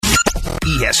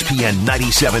ESPN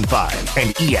 97.5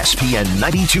 and ESPN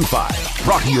 92.5.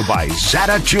 Brought to you by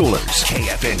Zada Jewelers,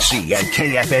 KFNC and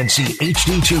KFNC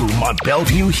HD2 Mont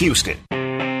Bellevue, Houston.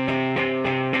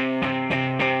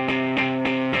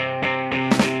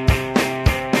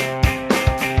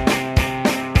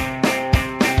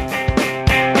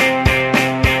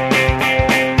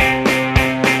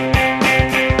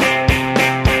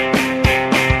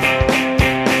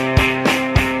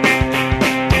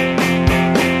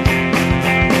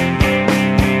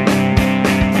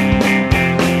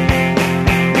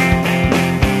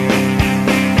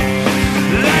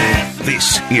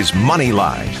 Is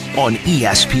Moneyline on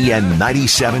ESPN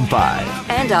 97.5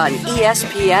 and on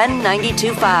ESPN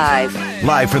 92.5.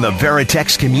 Live from the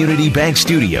Veritex Community Bank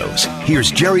Studios, here's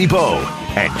Jerry Bow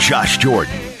and Josh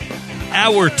Jordan.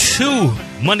 Hour 2,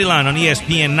 Moneyline on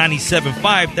ESPN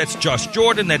 97.5. That's Josh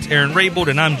Jordan, that's Aaron Raybold,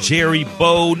 and I'm Jerry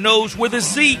Bow, nose with a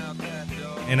Z.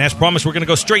 And as promised, we're going to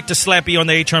go straight to Slappy on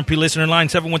the HRP listener line,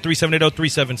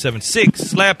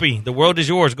 713-780-3776. Slappy, the world is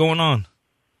yours. Going on.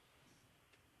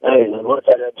 Hey, man, what's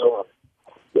that doing?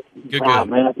 Good.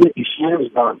 Man, I think the shit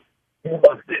is done. It's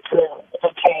 15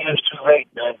 years too late,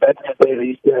 man. Back in the day, they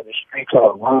used to have a street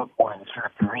called Long Point instead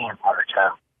of Korean part of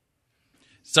town.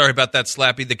 Sorry about that,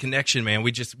 Slappy. The connection, man.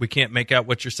 We can't make out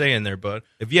what you're saying there, bud.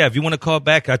 If you want to call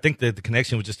back, I think that the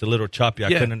connection was just a little choppy. I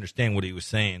couldn't understand what he was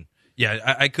saying.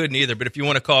 Yeah, I couldn't either. But if you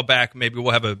want to call back, maybe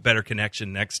we'll have a better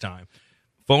connection next time.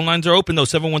 Phone lines are open, though,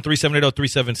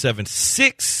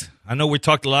 713-780-3776. I know we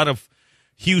talked a lot of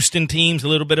Houston teams, a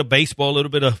little bit of baseball, a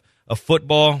little bit of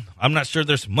football. I'm not sure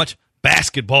there's much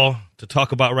basketball to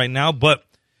talk about right now, but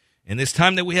in this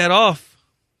time that we had off,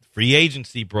 free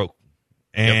agency broke.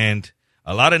 And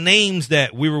a lot of names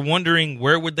that we were wondering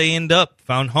where would they end up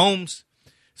found homes.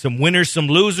 Some winners, some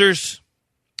losers,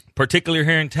 particularly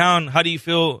here in town. How do you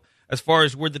feel as far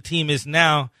as where the team is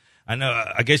now? I know,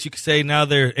 I guess you could say now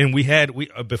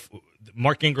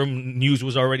Mark Ingram news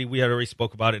was already, we had already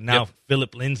spoke about it. Now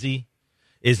Philip Lindsay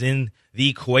is in the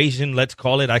equation, let's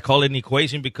call it. I call it an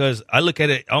equation because I look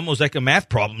at it almost like a math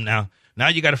problem now. Now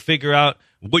you got to figure out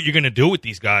what you're going to do with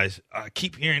these guys. I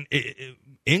keep hearing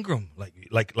Ingram,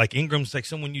 like Ingram's like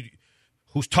someone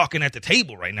who's talking at the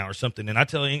table right now or something. And I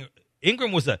tell you,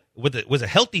 Ingram was a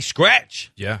healthy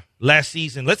scratch last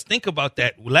season. Let's think about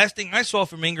that. Last thing I saw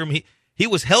from Ingram, he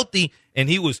was healthy and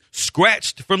he was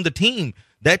scratched from the team.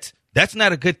 That's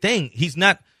not a good thing. He's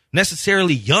not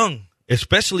necessarily young,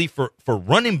 especially for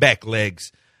running back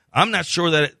legs. I'm not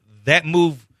sure that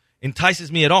move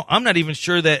entices me at all. I'm not even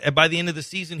sure that by the end of the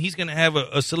season he's going to have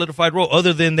a solidified role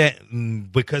other than that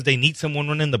because they need someone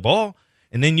running the ball.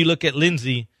 And then you look at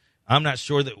Lindsey, I'm not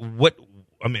sure that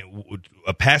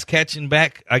a pass catching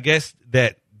back, I guess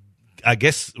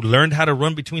learned how to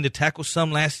run between the tackles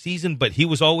some last season, but he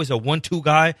was always a 1-2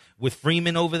 guy with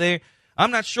Freeman over there.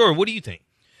 I'm not sure. What do you think?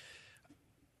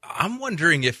 I'm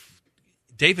wondering if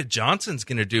David Johnson's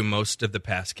going to do most of the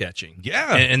pass catching.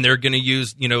 Yeah. And they're going to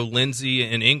use, Lindsey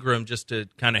and Ingram just to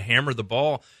kind of hammer the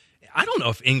ball. I don't know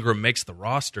if Ingram makes the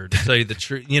roster, to tell you the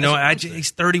truth. He's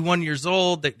 31 years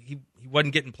old. That he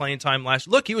wasn't getting playing time last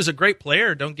year. Look, he was a great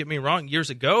player, don't get me wrong,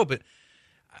 years ago, but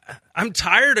I'm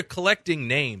tired of collecting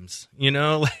names,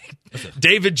 like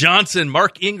David Johnson,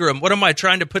 Mark Ingram. What am I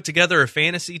trying to put together a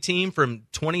fantasy team from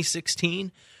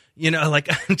 2016? I'm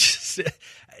just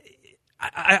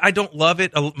I don't love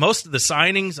it. Most of the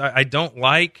signings I don't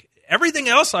like. Everything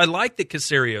else I like that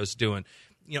Casario's doing.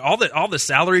 All the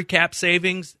salary cap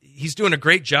savings. He's doing a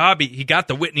great job. He got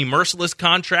the Whitney Merciless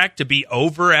contract to be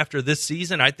over after this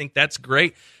season. I think that's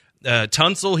great.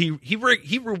 Tunsil, he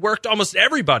reworked almost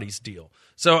everybody's deal.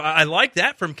 So I like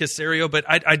that from Casario, but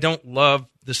I don't love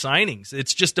the signings.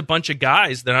 It's just a bunch of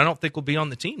guys that I don't think will be on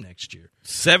the team next year.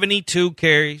 72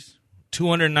 carries.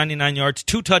 299 yards,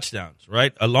 2 touchdowns,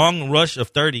 right? A long rush of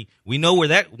 30. We know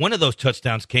where one of those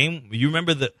touchdowns came. You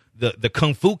remember the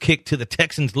Kung Fu kick to the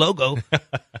Texans logo.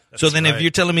 So then if you're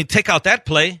telling me take out that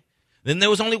play, then there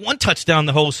was only 1 touchdown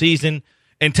the whole season.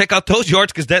 And take out those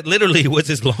yards because that literally was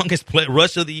his longest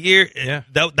rush of the year. Yeah.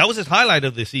 That was his highlight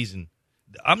of the season.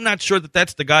 I'm not sure that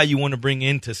that's the guy you want to bring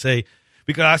in to say,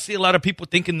 because I see a lot of people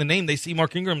thinking the name. They see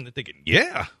Mark Ingram and they're thinking,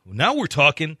 now we're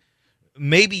talking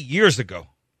maybe years ago.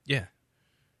 Yeah.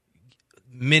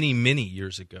 Many, many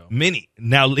years ago.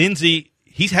 Now, Lindsey,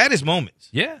 he's had his moments.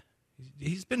 Yeah.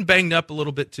 He's been banged up a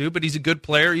little bit, too, but he's a good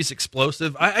player. He's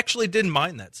explosive. I actually didn't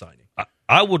mind that signing.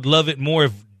 I would love it more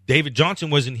if David Johnson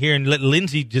wasn't here and let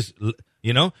Lindsey just,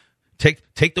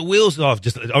 take the wheels off,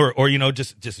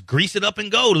 just grease it up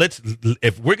and go.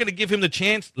 If we're going to give him the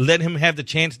chance, let him have the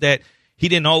chance that he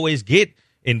didn't always get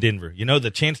in Denver.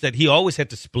 The chance that he always had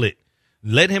to split.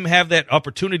 let him have that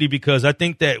opportunity, because I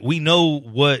think that we know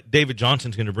what David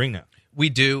Johnson's going to bring now. We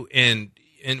do, and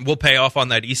we'll pay off on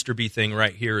that Easterby thing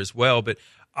right here as well. But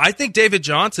I think David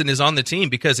Johnson is on the team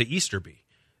because of Easterby.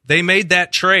 They made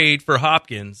that trade for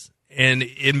Hopkins, and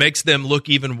it makes them look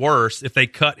even worse if they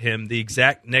cut him the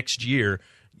exact next year.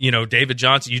 David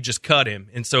Johnson, you just cut him.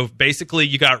 And so basically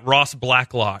you got Ross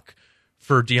Blacklock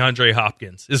for DeAndre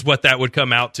Hopkins is what that would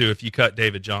come out to if you cut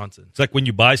David Johnson. It's like when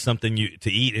you buy something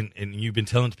to eat and you've been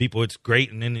telling people it's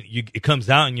great, and then it comes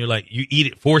out and you're like, you eat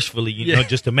it forcefully,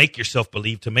 just to make yourself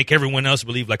believe, to make everyone else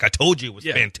believe, like, I told you it was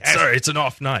fantastic. Sorry, it's an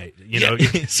off night.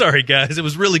 Sorry, guys, it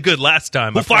was really good last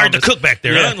time. Who fired the cook back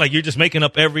there? Huh? Like, you're just making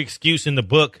up every excuse in the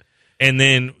book, and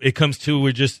then it comes to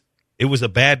it was a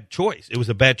bad choice. It was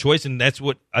a bad choice, and that's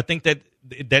what I think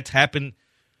that's happened.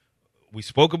 We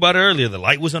spoke about it earlier. The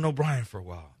light was on O'Brien for a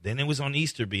while. Then it was on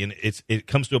Easterby, and it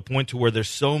comes to a point to where there's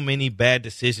so many bad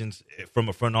decisions from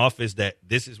a front office that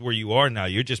this is where you are now.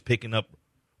 You're just picking up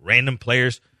random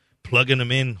players, plugging them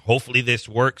in. Hopefully this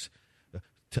works.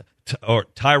 Or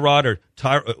Tyrod,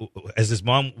 as his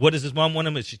mom, what does his mom want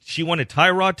him? She wanted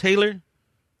Tyrod Taylor?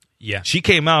 Yeah. She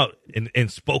came out and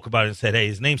spoke about it and said, hey,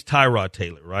 his name's Tyrod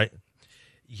Taylor, right?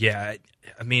 Yeah.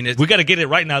 I mean, we got to get it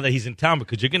right now that he's in town,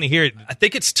 because you're going to hear it. I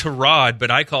think it's Tyrod,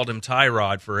 but I called him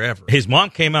Tyrod forever. His mom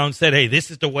came out and said, hey, this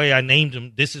is the way I named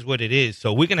him. This is what it is.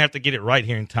 So we're going to have to get it right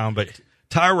here in town. But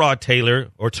Tyrod Taylor,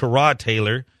 or Tyrod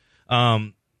Taylor,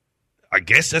 I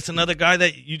guess that's another guy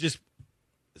that you just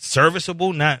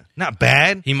serviceable, not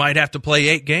bad. He might have to play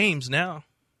 8 games now.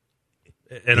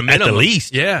 At the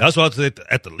least. Yeah. That's what I said,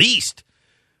 at the least.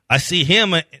 I see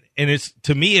him, and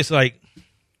to me, it's like,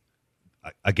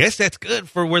 I guess that's good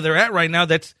for where they're at right now.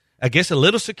 That's, I guess, a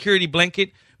little security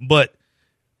blanket. But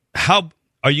how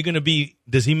are you going to be?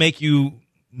 Does he make you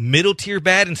middle tier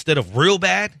bad instead of real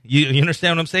bad? You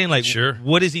understand what I'm saying? Like, sure.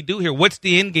 What does he do here? What's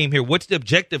the end game here? What's the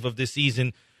objective of this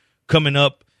season coming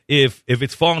up? If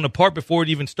it's falling apart before it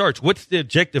even starts, what's the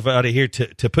objective out of here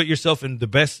to put yourself in the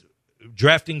best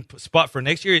drafting spot for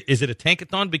next year? Is it a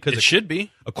tankathon? Because it should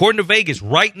be. According to Vegas,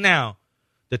 right now,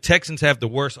 the Texans have the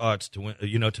worst odds to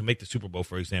win, to make the Super Bowl,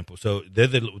 for example. So they're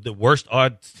the worst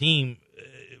odds team.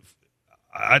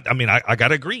 I got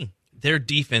to agree. Their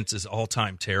defense is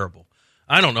all-time terrible.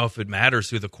 I don't know if it matters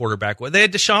who the quarterback was. They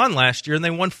had Deshaun last year, and they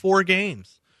won 4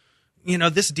 games.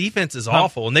 This defense is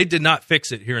awful, and they did not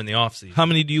fix it here in the offseason. How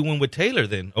many do you win with Taylor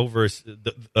then over a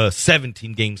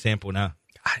 17-game sample now?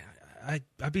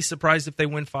 I'd be surprised if they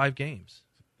win 5 games.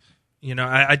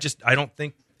 I don't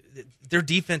think their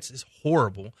defense is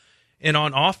horrible. And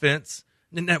on offense,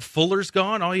 then that Fuller's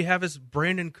gone. All you have is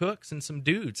Brandon Cooks and some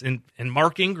dudes and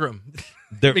Mark Ingram.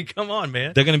 I mean, come on,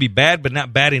 man. They're going to be bad, but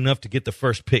not bad enough to get the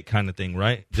first pick kind of thing,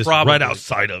 right? Just Probably. Right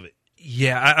outside of it.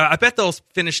 Yeah, I bet they'll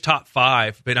finish top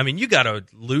 5. But, I mean, you got to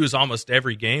lose almost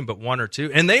every game but 1 or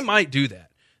 2. And they might do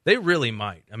that. They really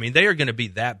might. I mean, they are going to be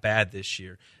that bad this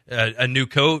year. A new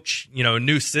coach, a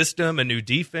new system, a new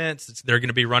defense. They're going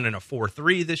to be running a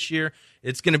 4-3 this year.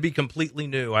 It's going to be completely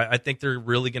new. I think they're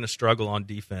really going to struggle on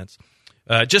defense.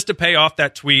 Just to pay off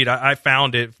that tweet, I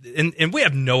found it, and we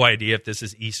have no idea if this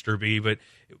is Easterby, but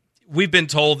we've been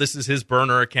told this is his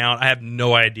burner account. I have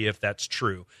no idea if that's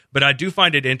true, but I do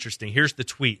find it interesting. Here's the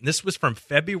tweet. And this was from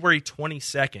February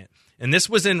 22nd, and this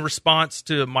was in response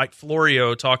to Mike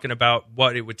Florio talking about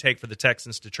what it would take for the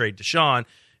Texans to trade Deshaun.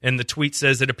 And the tweet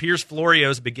says, it appears Florio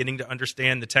is beginning to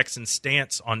understand the Texans'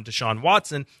 stance on Deshaun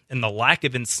Watson and the lack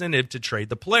of incentive to trade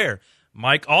the player.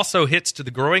 Mike also hits to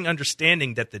the growing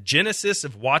understanding that the genesis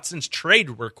of Watson's trade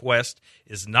request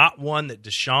is not one that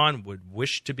Deshaun would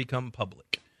wish to become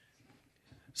public.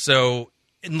 So,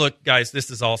 and look, guys,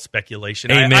 this is all speculation.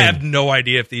 I have no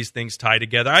idea if these things tie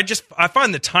together. I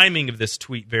find the timing of this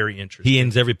tweet very interesting. He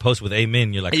ends every post with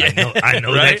amen. You're like, I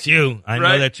know right? That's you. I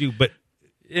know that's you. But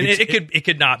and it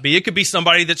could not be. It could be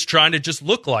somebody that's trying to just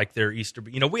look like they're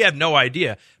Easterby. We have no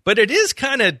idea. But it is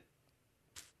kind of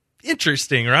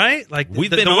interesting, right? Like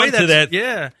we've been on to that.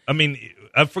 Yeah. I mean,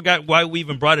 I forgot why we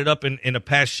even brought it up in a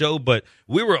past show, but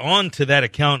we were on to that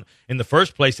account in the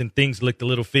first place, and things looked a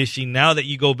little fishy. Now that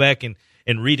you go back and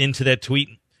read into that tweet,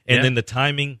 and then the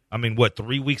timing, I mean,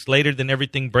 3 weeks later than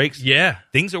everything breaks? Yeah.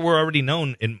 Things that were already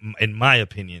known, in my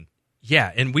opinion.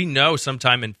 Yeah, and we know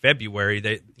sometime in February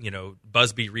that,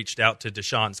 Busby reached out to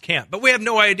Deshaun's camp. But we have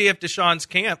no idea if Deshaun's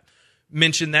camp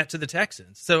mentioned that to the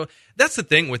Texans. So that's the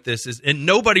thing with this and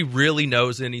nobody really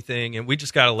knows anything, and we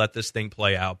just got to let this thing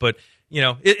play out. But,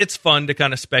 it's fun to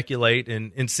kind of speculate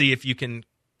and see if you can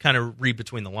kind of read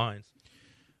between the lines.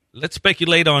 Let's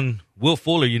speculate on Will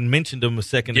Fuller. You mentioned him a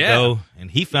second ago,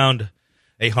 and he found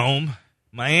a home.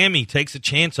 Miami takes a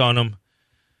chance on him.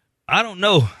 I don't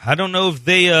know. I don't know if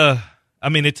they. I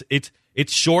mean,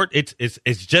 it's short. It's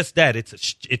just that it's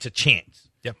a chance.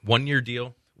 Yep, 1-year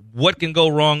deal. What can go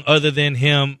wrong other than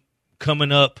him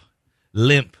coming up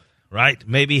limp, right?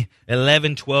 Maybe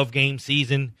 11, 12-game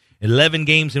season, 11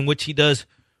 games in which he does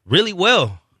really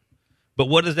well. But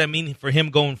what does that mean for him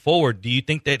going forward? Do you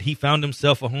think that he found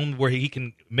himself a home where he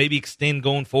can maybe extend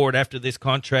going forward after this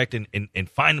contract and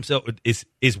find himself?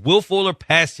 Is Will Fuller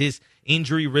past his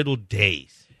injury-riddled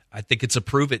days? I think it's a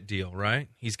prove-it deal, right?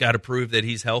 He's got to prove that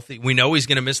he's healthy. We know he's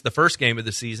going to miss the first game of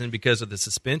the season because of the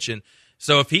suspension.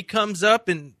 So if he comes up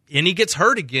and he gets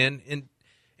hurt again,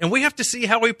 and we have to see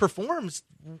how he performs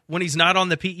when he's not on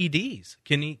the PEDs.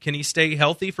 Can he stay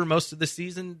healthy for most of the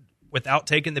season without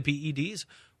taking the PEDs?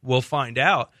 We'll find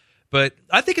out. But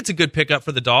I think it's a good pickup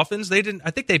for the Dolphins. I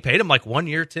think they paid him like 1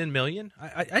 year, $10 million.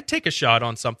 I'd take a shot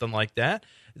on something like that.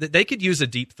 They could use a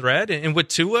deep threat. And with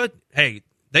Tua, hey,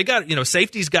 they got,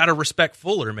 safety's got to respect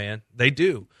Fuller, man. They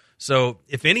do. So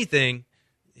if anything,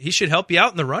 he should help you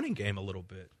out in the running game a little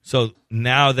bit. So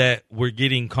now that we're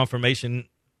getting confirmation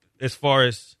as far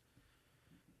as,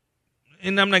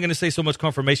 and I'm not going to say so much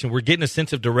confirmation, we're getting a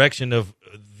sense of direction of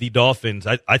the Dolphins.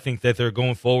 I think that they're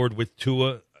going forward with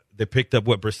Tua. They picked up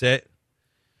Brissett.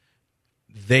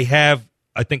 They have,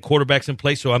 I think, quarterbacks in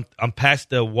place. So I'm past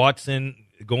the Watson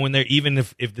going there. Even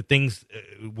if the things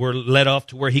were let off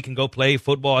to where he can go play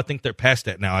football, I think they're past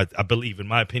that now. I believe, in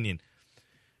my opinion.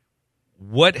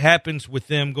 What happens with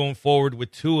them going forward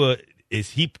with Tua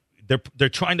is they're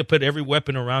trying to put every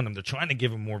weapon around him. They're trying to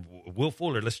give him more. Will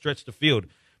Fuller, let's stretch the field.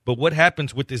 But what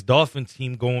happens with this Dolphins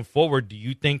team going forward? Do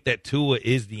you think that Tua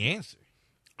is the answer?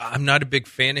 I'm not a big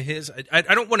fan of his. I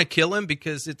don't want to kill him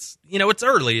because it's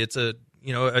early. It's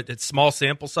it's small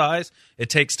sample size.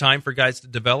 It takes time for guys to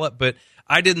develop. But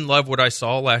I didn't love what I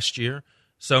saw last year.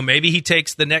 So maybe he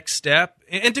takes the next step.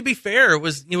 And to be fair, it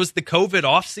was the COVID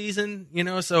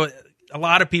offseason, so a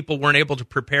lot of people weren't able to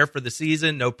prepare for the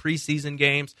season, no preseason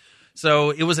games.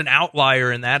 So it was an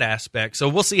outlier in that aspect. So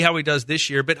we'll see how he does this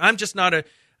year. But I'm just I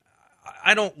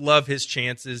don't love his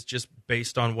chances just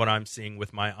based on what I'm seeing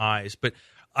with my eyes. But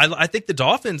I think the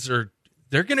Dolphins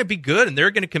they're going to be good, and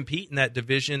they're going to compete in that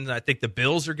division. I think the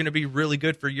Bills are going to be really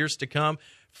good for years to come.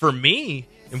 For me,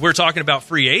 and we're talking about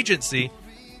free agency,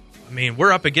 I mean,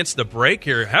 we're up against the break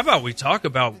here. How about we talk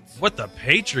about what the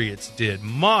Patriots did?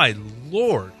 My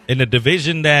Lord. In a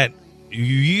division that you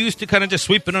used to kind of just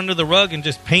sweep it under the rug and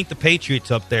just paint the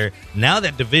Patriots up there. Now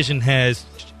that division has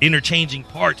interchanging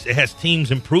parts. It has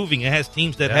teams improving. It has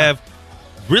teams that have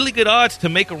really good odds to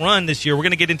make a run this year. We're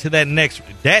going to get into that next.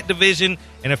 That division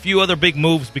and a few other big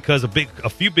moves because a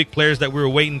few big players that we were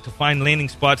waiting to find landing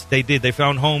spots, they did. They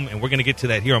found home, and we're going to get to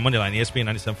that here on Moneyline, ESPN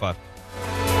 97.5.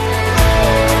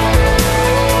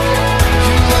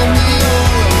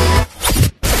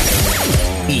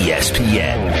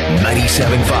 ESPN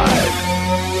 97.5.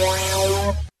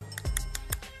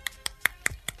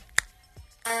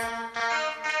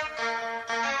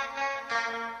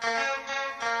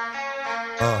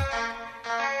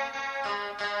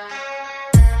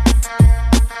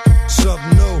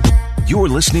 You're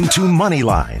listening to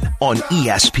Moneyline on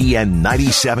ESPN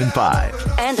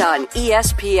 97.5. And on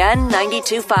ESPN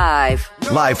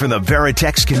 92.5. Live from the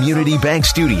Veritex Community Bank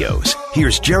Studios,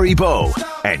 here's Jerry Bow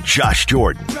and Josh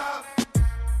Jordan.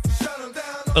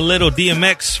 A little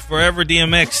DMX, forever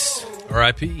DMX.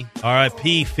 R.I.P.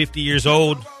 R.I.P., 50 years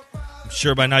old. I'm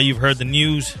sure by now you've heard the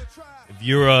news. If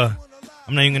you're I'm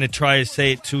not even going to try to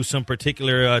say it to some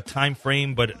particular time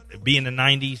frame, but being the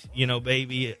 90s,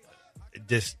 baby,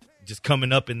 just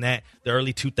coming up in the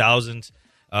early 2000s,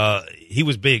 he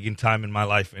was big in time in my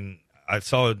life. And I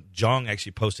saw Jong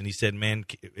actually post, and he said, man,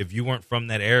 if you weren't from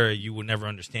that era, you would never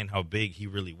understand how big he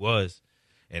really was.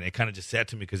 And it kind of just sat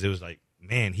to me because it was like,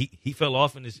 man, he fell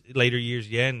off in his later years,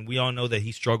 and we all know that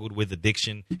he struggled with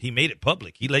addiction. He made it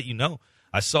public. He let you know.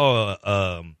 I saw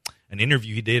an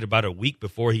interview he did about a week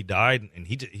before he died, and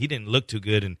he didn't look too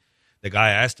good. And the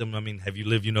guy asked him, have you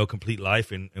lived, complete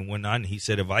life and whatnot? And he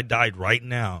said, if I died right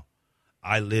now,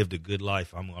 I lived a good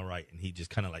life. I'm all right. And he just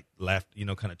kind of like laughed,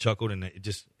 kind of chuckled. And it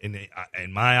just, in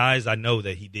my eyes, I know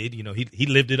that he did. He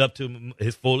lived it up to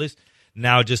his fullest.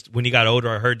 Now, just when he got older,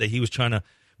 I heard that he was trying to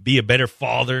be a better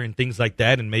father and things like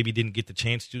that, and maybe didn't get the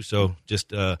chance to. So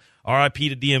just R.I.P.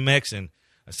 to DMX. And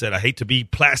I said, I hate to be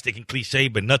plastic and cliche,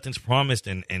 but nothing's promised.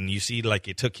 And you see, like,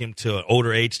 it took him to an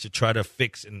older age to try to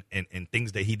fix and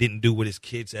things that he didn't do with his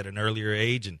kids at an earlier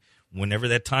age. And whenever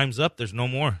that time's up, there's no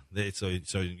more. So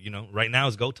right now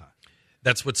is go time.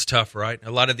 That's what's tough, right?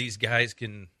 A lot of these guys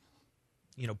can,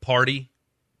 party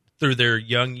through their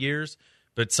young years,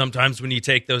 But sometimes when you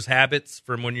take those habits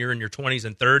from when you're in your 20s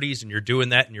and 30s and you're doing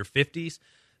that in your 50s,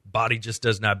 body just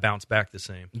does not bounce back the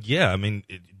same. Yeah, I mean,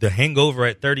 the hangover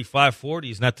at 35,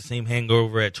 40 is not the same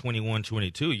hangover at 21,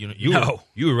 22. You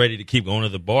were ready to keep going to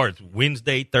the bar. It's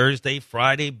Wednesday, Thursday,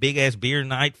 Friday, big-ass beer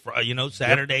night,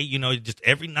 Saturday. Yep. Just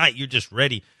every night you're just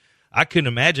ready. I couldn't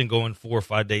imagine going 4 or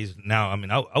 5 days now. I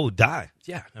mean, I would die.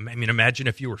 Yeah, I mean, imagine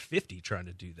if you were 50 trying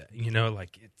to do that.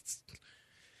 It's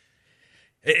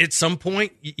at some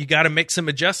point you got to make some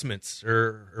adjustments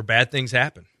or bad things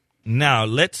happen. Now,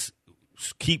 let's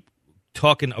keep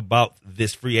talking about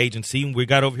this free agency. We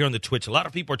got over here on the Twitch. A lot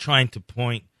of people are trying to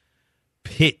point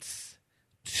Pitts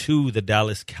to the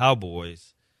Dallas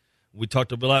Cowboys. We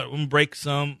talked about them break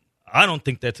some. I don't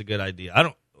think that's a good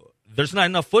idea. There's not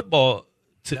enough football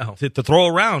to throw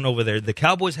around over there. The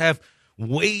Cowboys have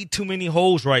way too many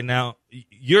holes right now.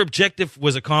 Your objective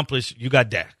was accomplished. You got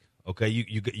Dak. Okay,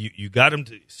 you got him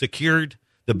secured.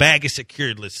 The bag is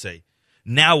secured. Let's say.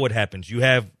 Now what happens? You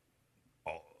have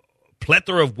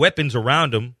plethora of weapons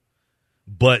around him,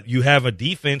 but you have a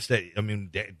defense that, I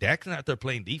mean, Dak's not out there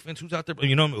playing defense. Who's out there?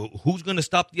 Who's going to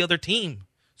stop the other team?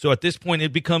 So at this point,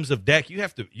 it becomes of Dak. You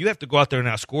have to go out there and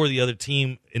outscore the other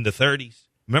team in the 30s.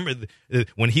 Remember,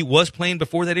 when he was playing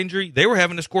before that injury, they were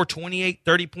having to score 28,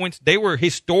 30 points. They were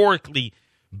historically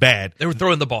bad. They were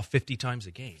throwing the ball 50 times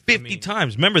a game. 50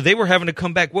 times. Remember, they were having to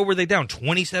come back. What were they down?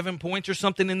 27 points or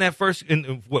something in that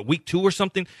week 2 or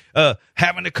something?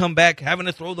 Having to come back, having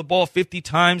to throw the ball 50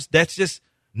 times. That's just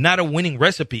not a winning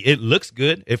recipe. It looks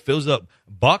good. It fills up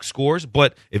box scores.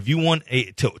 But if you want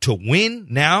to win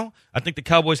now, I think the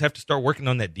Cowboys have to start working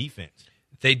on that defense.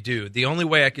 They do. The only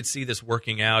way I could see this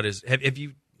working out is, have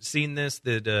you seen this,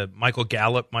 that Michael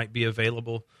Gallup might be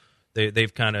available?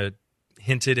 They've kind of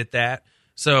hinted at that.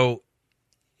 So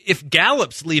if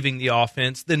Gallup's leaving the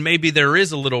offense, then maybe there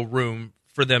is a little room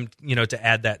for them, to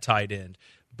add that tight end.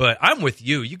 But I'm with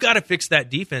you. You got to fix that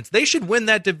defense. They should win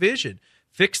that division.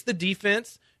 Fix the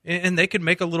defense, and they could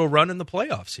make a little run in the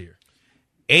playoffs here.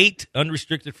 8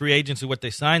 unrestricted free agents is what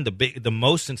they signed, the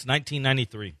most since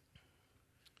 1993.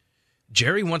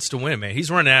 Jerry wants to win, man.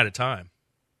 He's running out of time.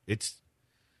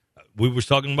 We were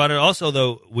talking about it also,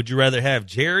 though. Would you rather have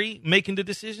Jerry making the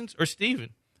decisions or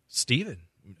Steven? Steven.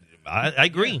 I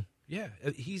agree. Yeah.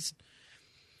 He's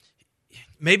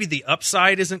maybe the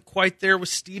upside isn't quite there with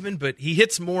Steven, but he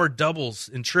hits more doubles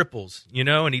and triples,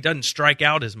 and he doesn't strike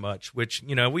out as much, which,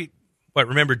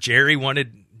 remember Jerry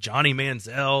wanted Johnny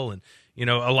Manziel and,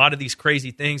 a lot of these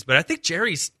crazy things. But I think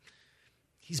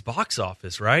he's box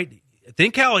office, right?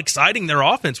 Think how exciting their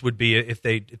offense would be if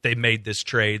they made this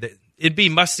trade. It'd be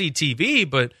must-see TV,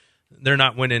 but they're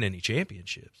not winning any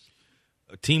championships.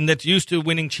 A team that's used to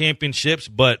winning championships,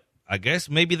 but I guess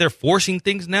maybe they're forcing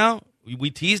things now. We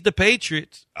teased the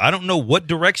Patriots. I don't know what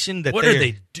direction that. What are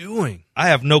they doing? I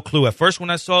have no clue. At first, when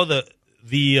I saw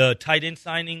the tight end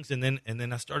signings, and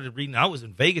then I started reading. I was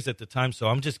in Vegas at the time, so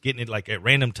I'm just getting it like at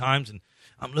random times, and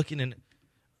I'm looking and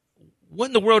what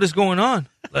in the world is going on?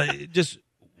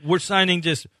 We're signing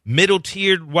just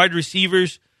middle-tiered wide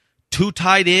receivers, 2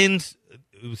 tight ends,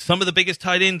 some of the biggest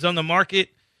tight ends on the market.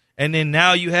 And then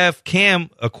now you have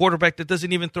Cam, a quarterback that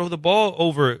doesn't even throw the ball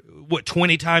over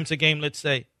 20 times a game. Let's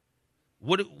say,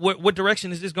 what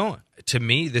direction is this going? To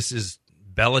me, this is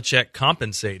Belichick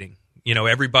compensating.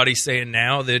 Everybody's saying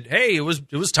now that it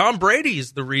was Tom Brady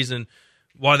is the reason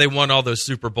why they won all those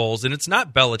Super Bowls, and it's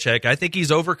not Belichick. I think he's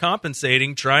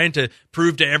overcompensating, trying to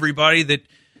prove to everybody that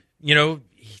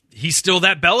he's still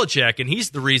that Belichick, and he's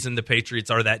the reason the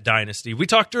Patriots are that dynasty. We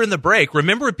talked during the break.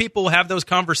 Remember when people have those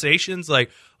conversations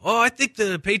like, I think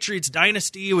the Patriots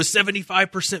dynasty was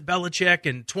 75% Belichick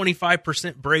and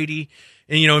 25% Brady.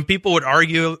 And people would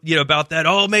argue, about that.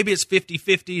 Oh, maybe it's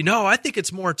 50-50. No, I think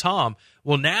it's more Tom.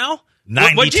 Well, now,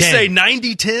 what'd you say,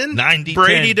 90-10? 90-10.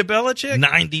 Brady to Belichick?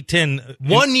 90-10.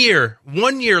 1 year.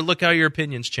 1 year, look how your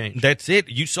opinions changed. That's it.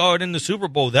 You saw it in the Super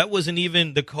Bowl. That wasn't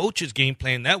even the coach's game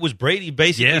plan. That was Brady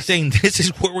basically saying, this is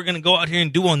what we're going to go out here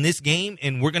and do on this game,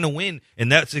 and we're going to win.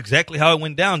 And that's exactly how it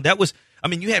went down.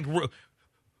 You had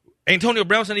Antonio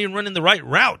Brown's not even running the right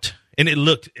route. And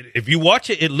if you watch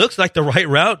it, it looks like the right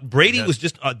route. Brady was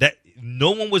just that.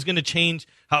 No one was going to change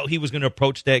how he was going to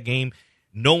approach that game.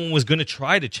 No one was going to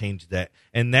try to change that.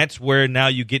 And that's where now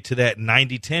you get to that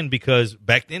 90-10, because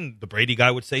back then the Brady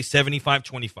guy would say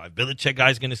 75-25. Belichick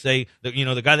guy's going to say,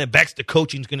 the guy that backs the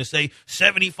coaching is going to say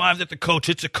 75 that the coach.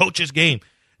 It's a coach's game.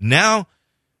 Now,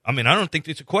 I don't think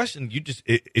it's a question.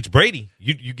 It's Brady.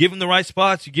 You give him the right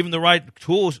spots. You give him the right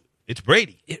tools. It's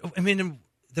Brady.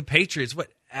 The Patriots,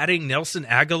 adding Nelson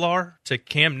Aguilar to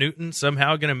Cam Newton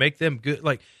somehow going to make them good?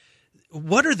 Like,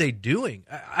 what are they doing?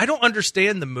 I don't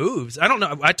understand the moves. I don't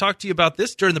know. I talked to you about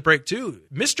this during the break, too.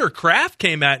 Mr. Kraft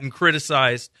came out and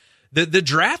criticized the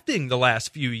drafting the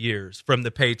last few years from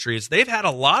the Patriots. They've had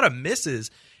a lot of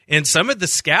misses, and some of the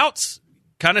scouts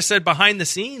kind of said behind the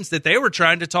scenes that they were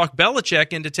trying to talk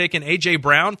Belichick into taking A.J.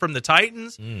 Brown from the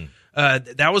Titans.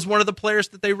 That was one of the players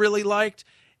that they really liked,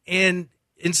 and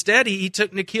instead he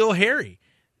took N'Keal Harry.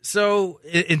 So,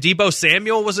 and Deebo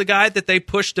Samuel was a guy that they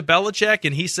pushed to Belichick,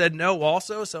 and he said no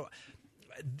also. So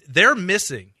they're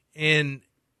missing, and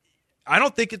I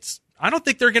don't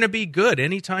think they're going to be good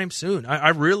anytime soon. I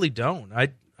really don't.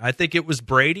 I think it was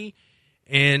Brady,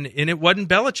 and it wasn't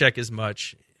Belichick as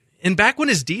much. And back when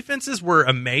his defenses were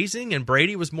amazing and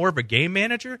Brady was more of a game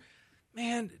manager,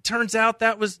 man, it turns out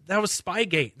that was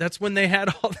Spygate. That's when they had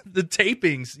all the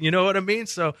tapings. You know what I mean?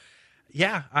 So,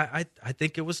 yeah, I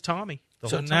think it was Tommy.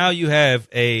 So now you have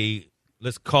a,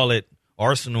 let's call it,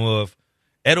 arsenal of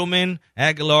Edelman,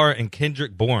 Aguilar, and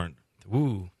Kendrick Bourne.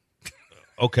 Ooh.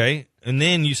 Okay. And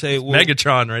then you say, well,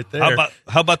 Megatron right there.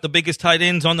 How about the biggest tight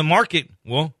ends on the market?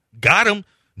 Well, got him.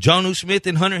 Jonnu Smith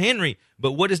and Hunter Henry.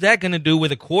 But what is that going to do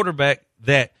with a quarterback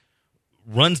that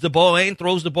runs the ball and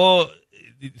throws the ball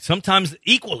sometimes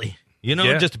equally? You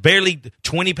know, just barely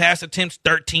 20 pass attempts,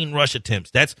 13 rush attempts.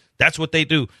 That's what they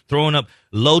do, throwing up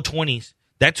low 20s.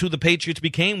 That's who the Patriots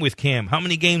became with Cam. How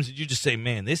many games did you just say,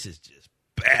 man, this is just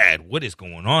bad. What is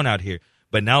going on out here?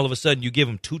 But now all of a sudden you give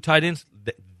him 2 tight ends.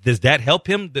 Does that help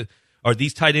him? Are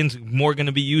these tight ends more going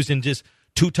to be used in just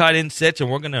 2 tight end sets, and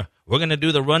we're gonna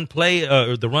do the run play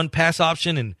or the run pass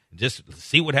option and just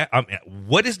see what happens? I mean,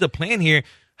 what is the plan here?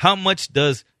 How much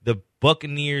does the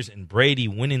Buccaneers and Brady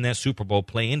winning that Super Bowl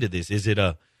play into this? Is it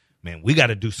man, we got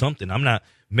to do something?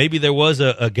 Maybe there was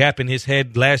a gap in his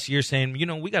head last year saying,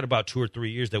 we got about 2 or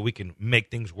 3 years that we can make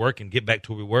things work and get back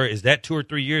to where we were. Is that 2 or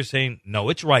 3 years saying, no,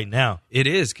 it's right now? It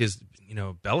is, because,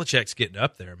 Belichick's getting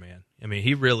up there, man. I mean,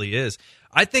 he really is.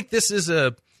 I think this is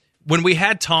when we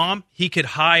had Tom, he could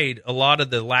hide a lot of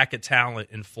the lack of talent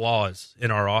and flaws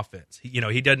in our offense.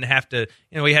 He doesn't have to,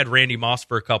 he had Randy Moss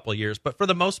for a couple of years, but for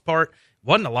the most part,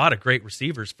 wasn't a lot of great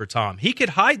receivers for Tom. He could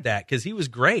hide that because he was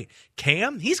great.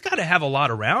 Cam, he's got to have a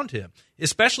lot around him,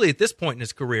 especially at this point in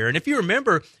his career. And if you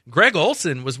remember, Greg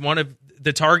Olsen was one of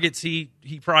the targets he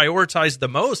prioritized the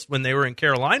most when they were in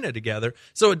Carolina together.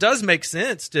 So it does make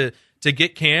sense to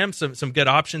get Cam some good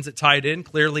options at tight end.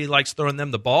 Clearly he likes throwing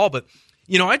them the ball. But,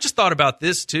 I just thought about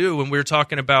this too when we were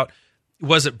talking about,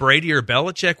 was it Brady or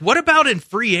Belichick? What about in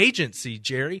free agency,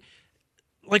 Jerry?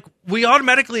 Like, we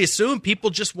automatically assume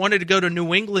people just wanted to go to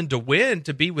New England to win,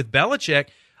 to be with Belichick.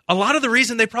 A lot of the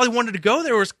reason they probably wanted to go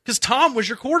there was because Tom was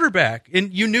your quarterback,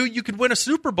 and you knew you could win a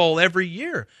Super Bowl every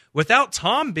year. Without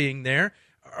Tom being there,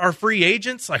 our free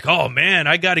agents, like, oh, man,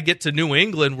 I got to get to New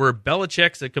England where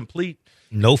Belichick's a complete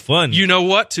no fun. You know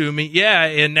what to me. Yeah,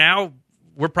 and now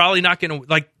we're probably not going to,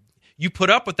 like, you put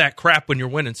up with that crap when you're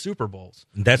winning Super Bowls.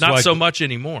 That's not why, so much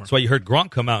anymore. That's why you heard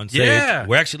Gronk come out and say,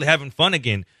 we're actually having fun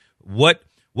again. What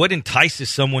entices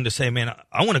someone to say, man,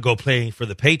 I want to go play for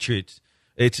the Patriots?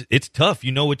 It's tough.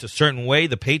 It's a certain way,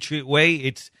 the Patriot way.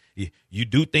 It's you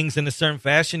do things in a certain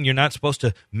fashion. You're not supposed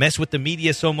to mess with the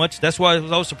media so much. That's why it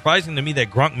was always surprising to me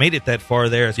that Gronk made it that far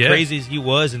there, as crazy as he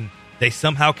was, and they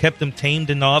somehow kept him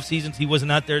tamed in the off seasons. He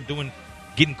wasn't out there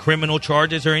getting criminal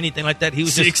charges or anything like that. He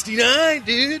was 69,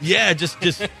 dude. Yeah, just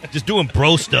doing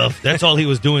bro stuff. That's all he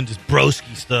was doing, just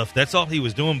broski stuff. That's all he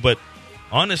was doing. But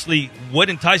honestly, what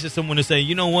entices someone to say,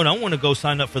 you know what, I want to go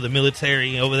sign up for the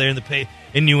military over there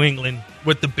in New England?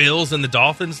 With the Bills and the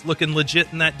Dolphins looking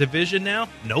legit in that division now?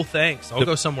 No thanks. I'll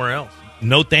go somewhere else.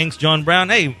 No thanks, John Brown.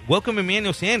 Hey, welcome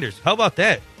Emmanuel Sanders. How about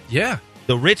that? Yeah.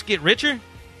 The rich get richer?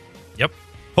 Yep.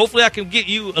 Hopefully I can get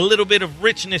you a little bit of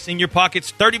richness in your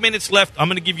pockets. 30 minutes left. I'm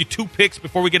going to give you 2 picks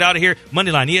before we get out of here.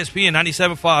 Moneyline, ESPN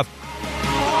 97.5.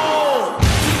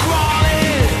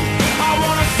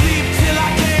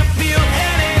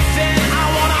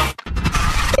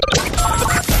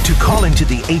 To call into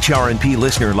the HRNP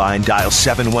listener line, dial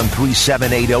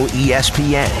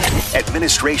 713-780-ESPN.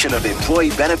 Administration of employee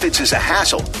benefits is a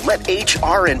hassle. Let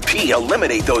HRNP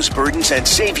eliminate those burdens and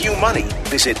save you money.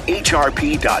 Visit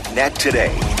hrp.net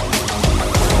today.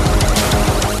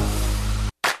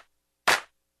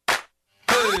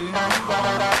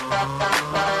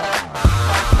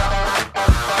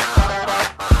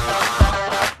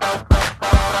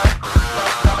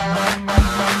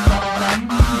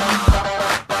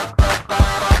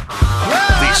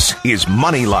 Is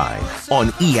Moneyline on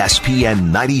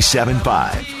ESPN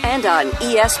 97.5. And on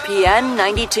ESPN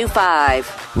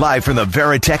 92.5. Live from the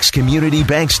Veritex Community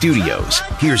Bank Studios,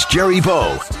 here's Jerry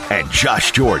Bow and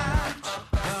Josh Jordan.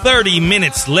 30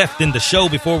 minutes left in the show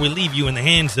before we leave you in the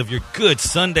hands of your good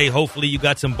Sunday. Hopefully you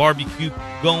got some barbecue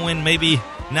going. Maybe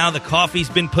now the coffee's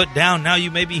been put down. Now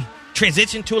you maybe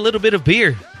transition to a little bit of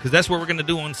beer, because that's what we're going to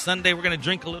do on Sunday. We're going to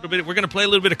drink a little bit. We're going to play a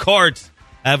little bit of cards.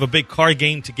 I have a big card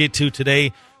game to get to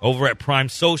today over at Prime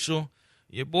Social.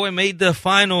 Your boy made the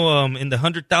final in the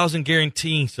 100,000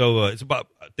 guarantee. So it's about,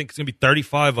 I think it's going to be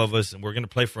 35 of us, and we're going to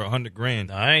play for $100,000.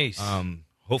 Nice.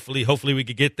 Hopefully we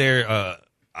could get there.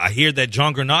 I hear that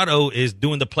John Granado is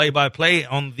doing the play-by-play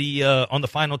on the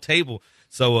final table,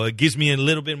 so it gives me a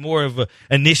little bit more of an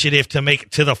initiative to make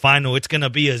it to the final. It's going to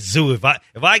be a zoo. If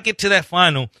I get to that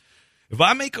final, if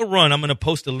I make a run, I'm going to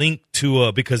post a link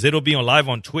to because it'll be live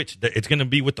on Twitch. It's going to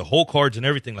be with the whole cards and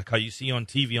everything, like how you see on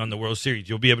TV on the World Series.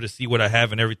 You'll be able to see what I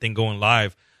have and everything going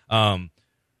live. I'm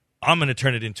going to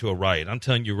turn it into a riot. I'm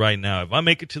telling you right now, if I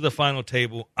make it to the final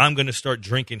table, I'm going to start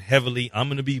drinking heavily. I'm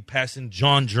going to be passing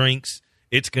John drinks.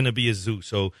 It's going to be a zoo.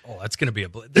 So, that's going to be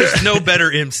there's no better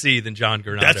MC than John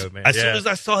Granado, man. As soon as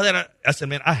I saw that, I said,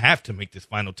 man, I have to make this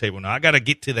final table now. I got to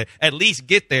get to that, at least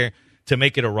get there to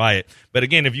make it a riot. But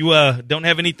again, if you don't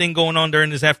have anything going on during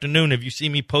this afternoon, if you see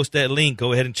me post that link,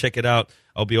 go ahead and check it out.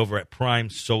 I'll be over at Prime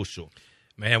Social.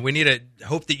 Man, we need to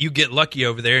hope that you get lucky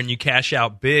over there and you cash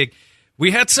out big.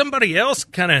 We had somebody else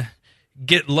kind of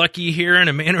get lucky here in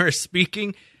a manner of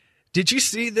speaking. Did you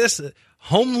see this?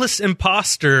 Homeless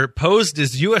imposter posed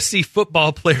as USC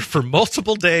football player for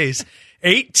multiple days,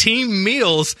 ate team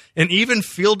meals, and even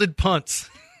fielded punts.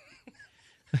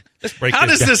 How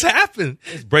does this happen?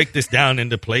 Let's break this down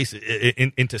into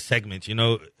into segments.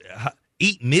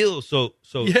 Eat meals. So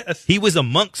yes. He was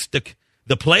amongst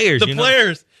the players. The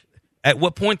players. At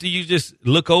what point do you just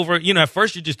look over? At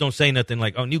first you just don't say nothing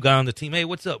like, "Oh, new guy on the team. Hey,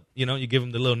 what's up?" You give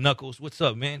him the little knuckles. "What's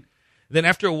up, man?" Then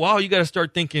after a while, you got to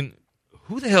start thinking,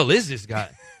 who the hell is this guy?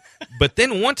 But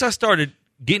then once I started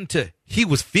getting to, he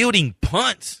was fielding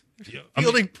punts.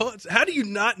 Punts? How do you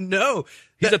not know?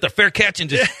 He's at the fair catch and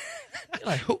just,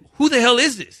 like, who the hell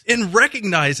is this? In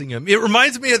recognizing him. It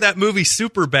reminds me of that movie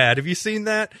Superbad. Have you seen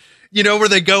that? Where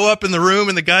they go up in the room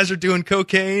and the guys are doing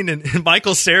cocaine and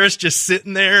Michael Cera's just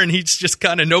sitting there and he's just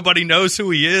kind of, nobody knows who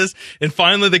he is. And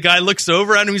finally the guy looks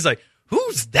over at him. He's like,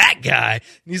 "Who's that guy?"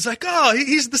 And he's like, "Oh,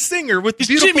 he's the singer with the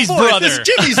beautiful Jimmy's voice. brother. This is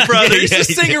Jimmy's brother. He's the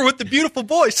singer with the beautiful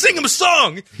voice. Sing him a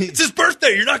song. It's his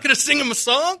birthday. You're not going to sing him a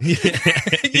song?"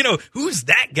 Who's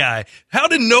that guy? How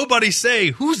did nobody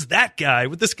say, who's that guy,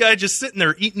 with this guy just sitting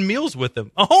there eating meals with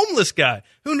him? A homeless guy.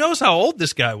 Who knows how old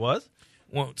this guy was?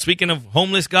 Well, speaking of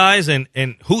homeless guys and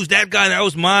who's that guy, that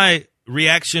was my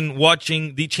reaction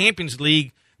watching the Champions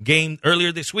League game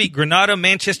earlier this week. Granada,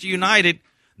 Manchester United.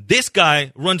 This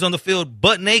guy runs on the field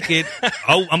butt naked.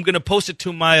 I'm going to post it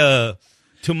to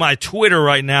my Twitter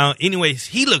right now. Anyways,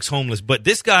 he looks homeless, but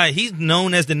this guy, he's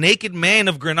known as the naked man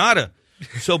of Granada.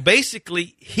 So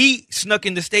basically, he snuck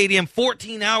in the stadium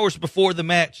 14 hours before the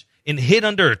match and hid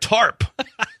under a tarp.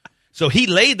 So he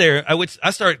lay there.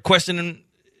 I started questioning,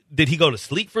 did he go to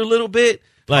sleep for a little bit?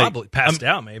 Probably passed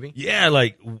out, maybe. Yeah,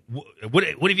 like what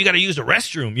if you got to use a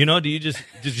restroom? Do you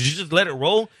just let it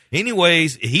roll?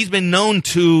 Anyways, he's been known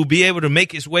to be able to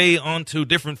make his way onto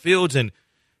different fields, and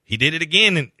he did it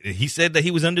again. And he said that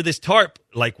he was under this tarp,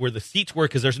 like where the seats were,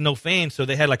 because there's no fan, so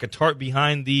they had like a tarp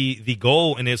behind the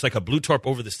goal, and it's like a blue tarp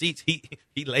over the seats.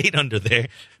 He laid under there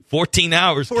 14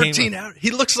 hours. 14 hours.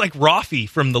 He looks like Rafi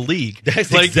from the league.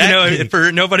 That's like exactly.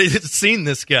 For nobody that's seen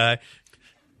this guy,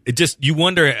 you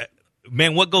wonder.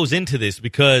 Man, what goes into this?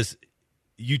 Because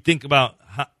you think about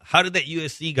how did that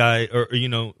USC guy, or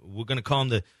we're going to call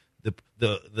him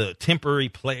the temporary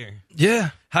player. Yeah.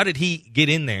 How did he get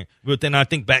in there? But then I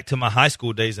think back to my high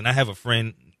school days, and I have a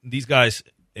friend. These guys,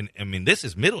 and I mean, this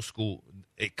is middle school.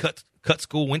 It cut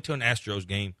school, went to an Astros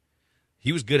game.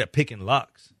 He was good at picking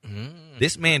locks.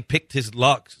 This man picked his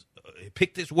locks,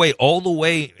 picked his way all the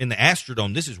way in the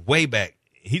Astrodome. This is way back.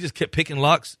 He just kept picking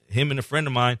locks, him and a friend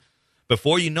of mine.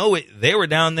 Before you know it, they were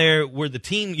down there where the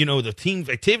team, the team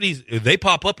activities, they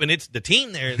pop up and it's the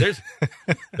team there.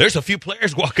 There's a few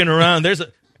players walking around. There's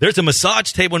a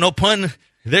massage table, no pun.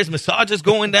 There's massages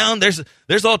going down.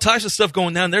 There's all types of stuff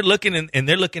going down. They're looking and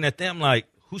they're looking at them like,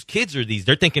 whose kids are these?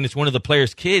 They're thinking it's one of the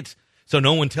players' kids. So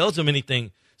no one tells them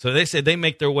anything. So they said they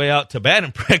make their way out to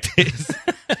batting practice.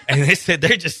 And they said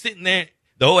they're just sitting there.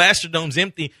 The whole Astrodome's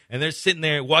empty, and they're sitting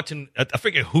there watching. I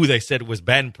forget who they said was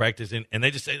batting practice, and they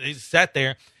just sat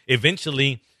there.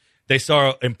 Eventually, they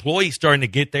saw employees starting to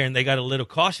get there, and they got a little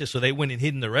cautious, so they went and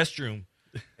hid in the restroom.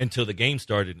 until the game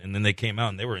started, and then they came out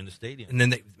and they were in the stadium. And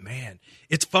then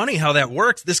it's funny how that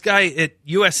works. This guy at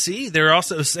USC, they're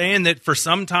also saying that for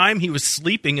some time he was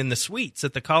sleeping in the suites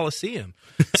at the Coliseum.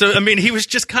 So, I mean, he was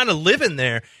just kind of living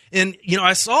there. And,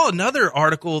 I saw another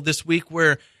article this week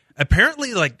where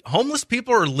apparently, like, homeless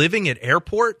people are living at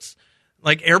airports.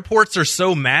 Like, airports are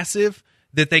so massive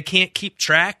that they can't keep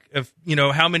track of,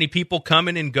 how many people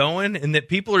coming and going, and that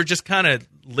people are just kind of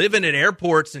living at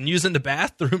airports and using the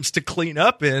bathrooms to clean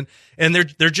up in, and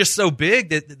they're just so big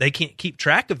that they can't keep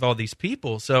track of all these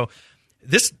people. So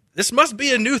this must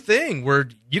be a new thing where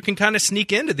you can kind of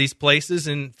sneak into these places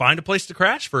and find a place to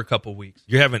crash for a couple weeks.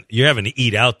 You're having to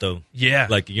eat out though. Yeah,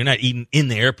 like you're not eating in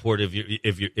the airport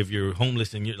if you're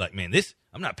homeless and you're like, man,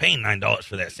 I'm not paying $9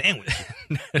 for that sandwich.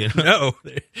 No,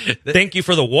 thank you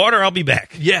for the water. I'll be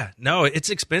back. Yeah, no, it's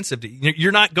expensive.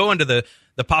 You're not going to the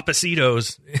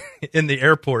Papacitos in the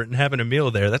airport and having a meal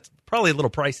there. That's probably a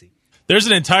little pricey. There's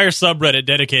an entire subreddit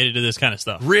dedicated to this kind of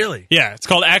stuff. Really? Yeah, it's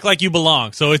called Act Like You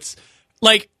Belong. So it's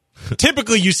like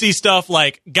typically you see stuff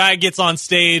like guy gets on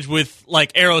stage with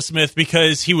like Aerosmith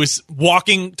because he was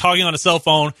talking on a cell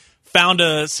phone, found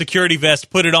a security vest,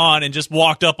 put it on, and just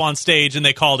walked up on stage, and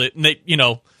they called it. And they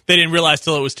didn't realize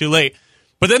till it was too late.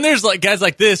 But then there's like guys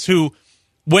like this who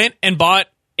went and bought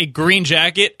a green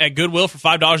jacket at Goodwill for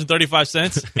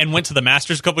 $5.35 and went to the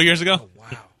Masters a couple years ago. Oh,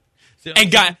 wow. And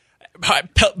got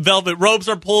velvet robes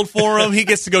are pulled for him. He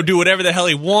gets to go do whatever the hell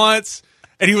he wants.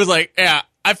 And he was like, yeah,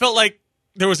 I felt like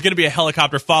there was going to be a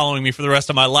helicopter following me for the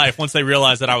rest of my life once they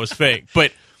realized that I was fake.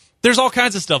 But there's all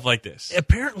kinds of stuff like this.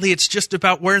 Apparently, it's just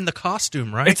about wearing the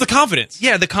costume, right? It's the confidence.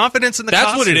 Yeah, the confidence in the costume.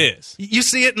 That's what it is. You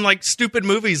see it in like stupid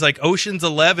movies like Ocean's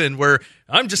 11, where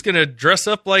I'm just going to dress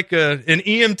up like an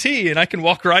EMT and I can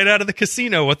walk right out of the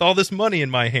casino with all this money in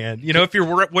my hand. If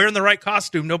you're wearing the right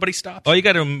costume, nobody stops. All you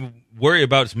got to worry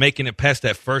about is making it past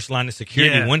that first line of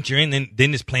security. Yeah. Once you're in,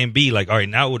 then it's plan B. Like, all right,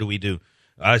 now what do we do?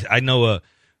 I know.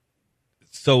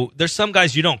 So there's some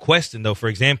guys you don't question, though. For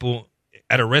example,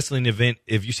 at a wrestling event,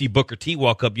 if you see Booker T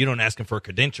walk up, you don't ask him for a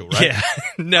credential, right? Yeah.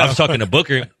 No. I was talking to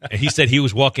Booker, and he said he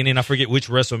was walking in. I forget which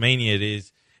WrestleMania it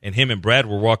is. And him and Brad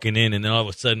were walking in, and then all of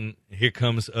a sudden, here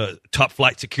comes top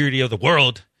flight security of the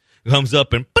world. Comes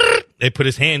up, and they put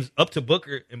his hands up to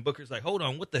Booker, and Booker's like, hold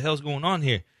on, what the hell's going on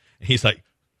here? And he's like,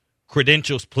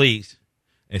 credentials, please.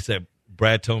 And he said,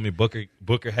 Brad told me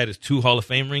Booker had his 2 Hall of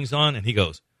Fame rings on, and he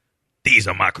goes, these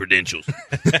are my credentials.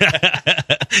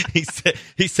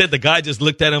 He said the guy just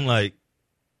looked at him like,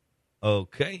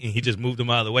 okay, and he just moved him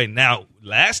out of the way. Now,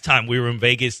 last time we were in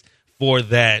Vegas for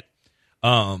that,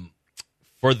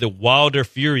 for the Wilder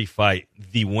Fury fight,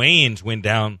 the weigh-ins went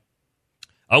down.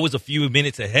 I was a few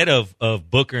minutes ahead of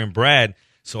Booker and Brad,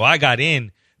 so I got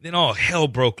in. Then all hell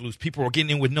broke loose. People were getting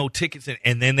in with no tickets,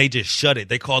 and then they just shut it.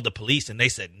 They called the police, and they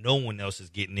said no one else is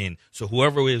getting in. So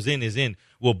whoever is in is in.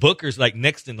 Well, Booker's like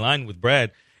next in line with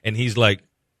Brad, and he's like,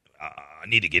 I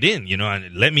need to get in,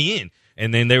 and let me in.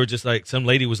 And then they were just like, some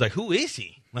lady was like, who is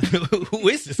he? Like, who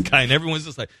is this guy? And everyone's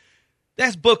just like,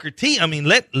 that's Booker T. I mean,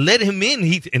 let him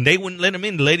in. And they wouldn't let him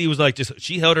in. The lady was like,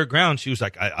 she held her ground. She was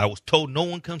like, I was told no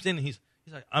one comes in. And he's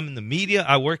like, I'm in the media.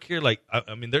 I work here. Like,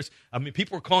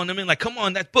 people were calling him in like, come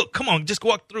on, that book. Come on, just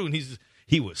walk through. And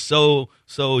he was so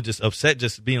just upset,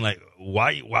 just being like,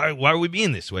 why are we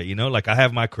being this way? Like I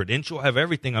have my credential, I have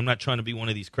everything. I'm not trying to be one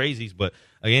of these crazies, but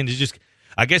again, it's just,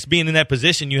 I guess being in that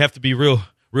position, you have to be real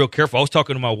careful. I was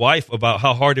talking to my wife about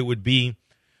how hard it would be.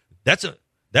 That's an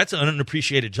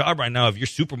unappreciated job right now of your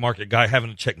supermarket guy having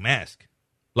to check mask.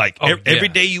 Like every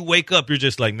day you wake up, you're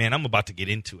just like, man, I'm about to get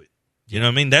into it. You know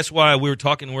what I mean? That's why we were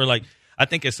talking. We're like, I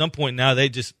think at some point now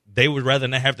they would rather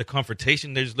not have the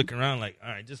confrontation. They're just looking around like, all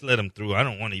right, just let him through. I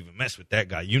don't want to even mess with that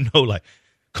guy. Like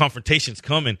confrontation's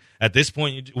coming. At this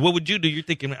point, what would you do? You're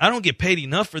thinking, I don't get paid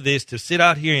enough for this to sit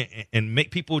out here and make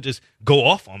people just go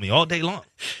off on me all day long.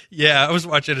 Yeah, I was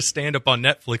watching a stand-up on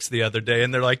Netflix the other day,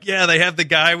 and they're like, yeah, they have the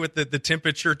guy with the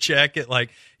temperature check at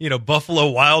like, Buffalo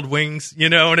Wild Wings,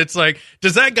 and it's like,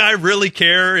 does that guy really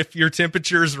care if your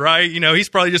temperature's right? He's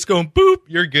probably just going, boop,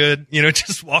 you're good.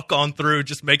 Just walk on through,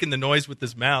 just making the noise with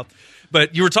his mouth.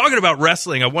 But you were talking about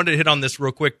wrestling. I wanted to hit on this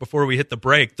real quick before we hit the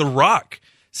break. The Rock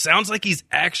sounds like he's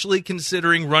actually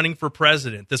considering running for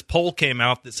president. This poll came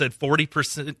out that said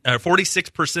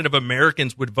 46% of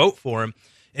Americans would vote for him.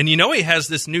 And he has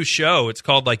this new show. It's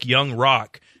called like Young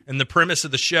Rock. And the premise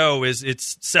of the show is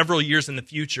it's several years in the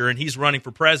future and he's running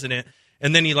for president.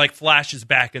 And then he like flashes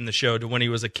back in the show to when he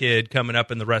was a kid coming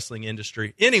up in the wrestling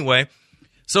industry. Anyway,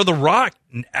 so The Rock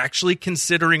actually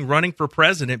considering running for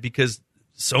president because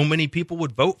so many people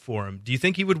would vote for him. Do you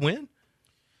think he would win?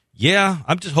 Yeah,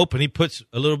 I'm just hoping he puts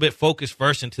a little bit focus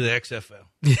first into the XFL.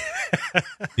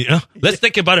 Let's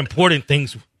think about important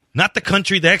things, not the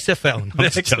country, the XFL. No, I'm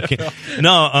just joking.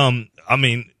 No, I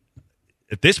mean,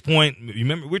 at this point, you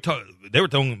remember they were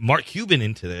throwing Mark Cuban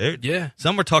into there. Yeah.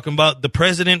 Some were talking about the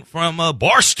president from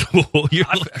Barstool.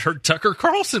 I've heard Tucker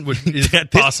Carlson would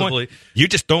At this possibly. point, you're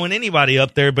just throwing anybody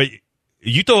up there, but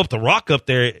you throw up The Rock up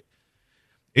there,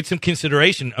 it's some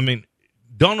consideration. I mean,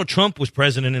 Donald Trump was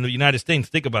president in the United States.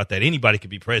 Think about that. Anybody could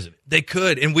be president. They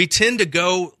could. And we tend to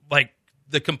go like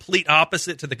the complete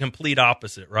opposite to the complete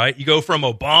opposite, right? You go from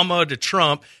Obama to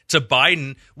Trump to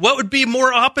Biden. What would be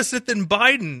more opposite than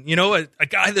Biden? You know, a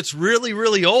guy that's really,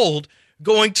 really old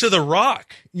going to The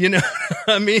Rock. You know,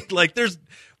 I mean, like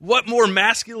what more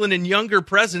masculine and younger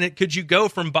president could you go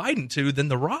from Biden to than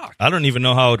The Rock? I don't even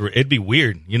know how it'd be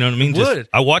weird. You know what I mean? Would.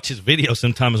 I watch his videos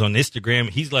sometimes on Instagram.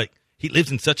 He's like, he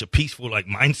lives in such a peaceful like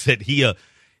mindset.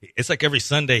 It's like every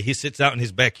Sunday he sits out in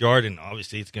his backyard, and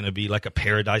obviously it's going to be like a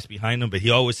paradise behind him. But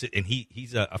he always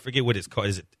he's I forget what it's called.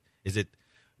 Is it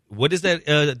what is that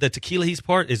the tequila he's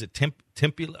part? Is it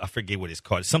Tempula? I forget what it's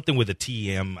called. It's something with a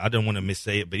TM. I don't want to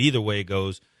missay it, but either way it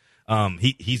goes,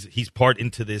 he's part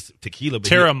into this tequila.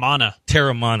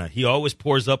 Terramana. He always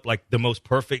pours up like the most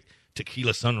perfect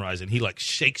tequila sunrise, and he like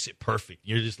shakes it perfect.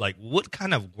 You're just like, what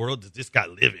kind of world does this guy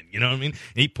live in? You know what I mean?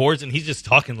 And he pours and he's just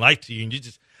talking life to you,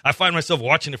 and I find myself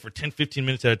watching it for 10, 15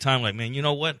 minutes at a time. Like, man, you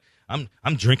know what?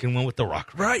 I'm drinking one with The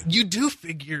Rock. Right. You do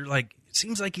figure, like, it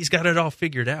seems like he's got it all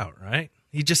figured out, right?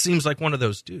 He just seems like one of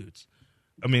those dudes.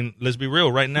 I mean, let's be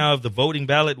real. Right now, if the voting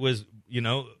ballot was,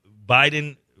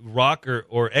 Biden, Rock,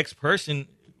 or X person,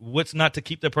 what's not to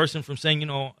keep that person from saying,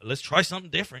 let's try something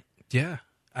different? Yeah.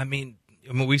 I mean,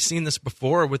 we've seen this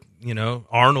before with,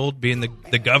 Arnold being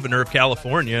the governor of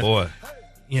California. Boy.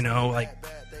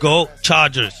 Go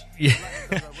Chargers. Yeah.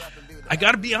 I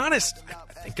got to be honest. I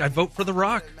think I'd vote for The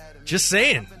Rock. Just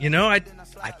saying. I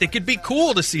think it'd be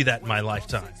cool to see that in my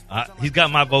lifetime. He's got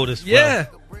my vote as well. Yeah.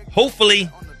 Hopefully,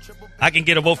 I can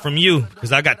get a vote from you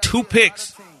because I got 2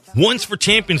 picks. One's for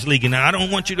Champions League, and I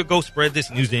don't want you to go spread this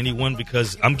news to anyone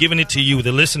because I'm giving it to you,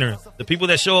 the listener. The people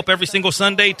that show up every single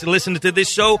Sunday to listen to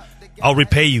this show, I'll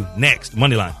repay you. Next,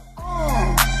 Moneyline.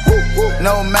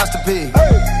 No masterpiece.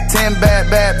 10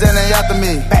 bad, then they after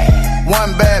me.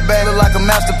 1 bad, look like a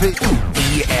masterpiece.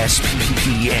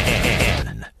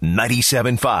 ESPN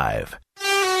 97.5.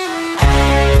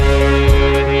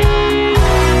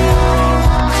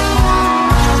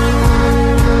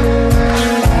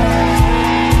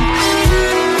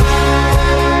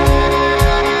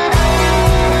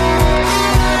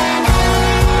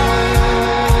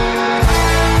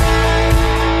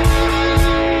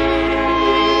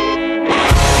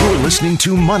 Listening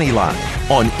to Moneyline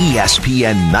on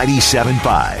ESPN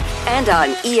 97.5. And on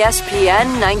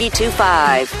ESPN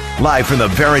 92.5. Live from the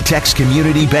Veritex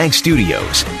Community Bank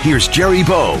Studios, here's Jerry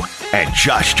Bow and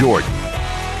Josh Jordan.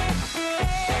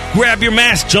 Grab your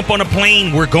mask, jump on a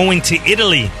plane. We're going to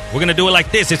Italy. We're going to do it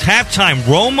like this. It's halftime.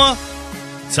 Roma,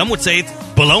 some would say it's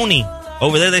Bologna.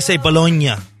 Over there they say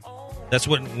Bologna. That's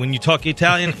what, when you talk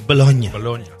Italian, Bologna.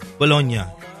 Bologna.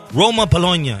 Roma,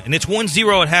 Bologna, and it's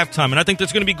 1-0 at halftime, and I think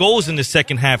there's going to be goals in the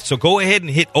second half, so go ahead and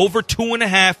hit over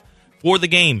 2.5 for the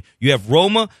game. You have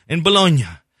Roma and Bologna.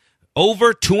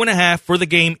 Over 2.5 for the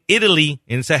game. Italy,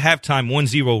 and it's at halftime,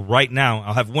 1-0 right now.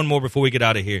 I'll have one more before we get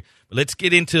out of here. But let's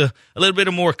get into a little bit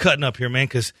of more cutting up here, man,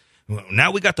 because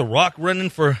now we got The Rock running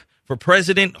for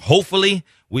president. Hopefully,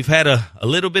 we've had a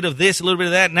little bit of this, a little bit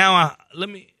of that. Now, a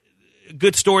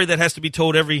good story that has to be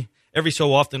told every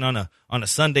so often on a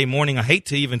Sunday morning. I hate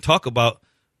to even talk about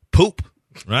poop,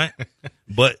 right?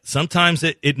 But sometimes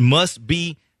it must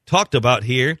be talked about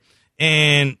here.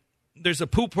 And there's a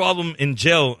poop problem in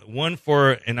jail. One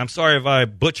for, and I'm sorry if I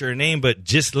butcher her name, but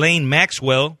Ghislaine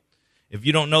Maxwell. If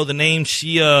you don't know the name,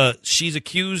 she's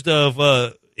accused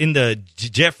of in the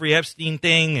Jeffrey Epstein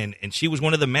thing, and she was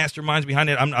one of the masterminds behind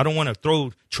it. I don't want to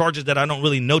throw charges that I don't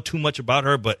really know too much about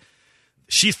her, but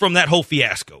she's from that whole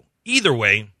fiasco. Either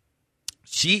way,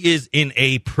 she is in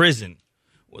a prison.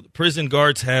 Well, the prison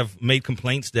guards have made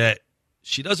complaints that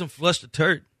she doesn't flush the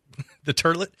turd. The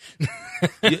turlet?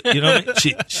 You know what I mean?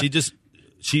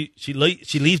 She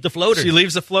leaves the floater. She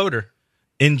leaves a floater.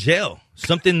 In jail.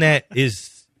 Something that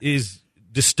is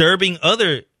disturbing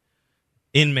other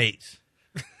inmates.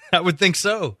 I would think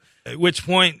so. At which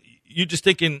point, you're just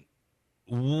thinking,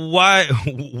 why?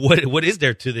 What is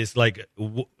there to this? Like,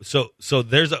 so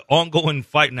there's an ongoing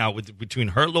fight now between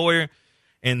her lawyer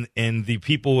and the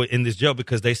people in this jail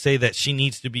because they say that she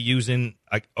needs to be using.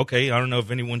 Okay, I don't know if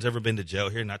anyone's ever been to jail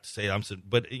here. Not to say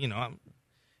but I've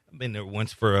been there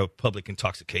once for a public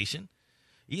intoxication.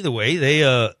 Either way, they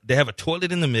have a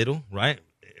toilet in the middle, right?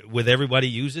 with everybody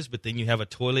uses, but then you have a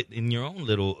toilet in your own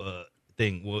little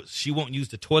thing. Well, she won't use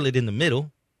the toilet in the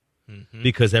middle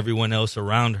because everyone else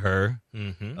around her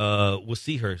will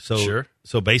see her.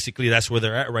 So basically, that's where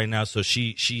they're at right now. So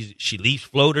she leaves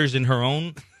floaters in her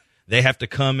own. They have to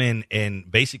come in and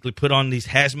basically put on these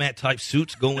hazmat type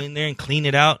suits, go in there and clean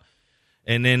it out.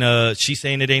 And then she's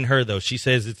saying it ain't her though. She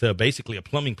says it's basically a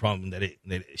plumbing problem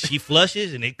that she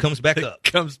flushes and it comes back up.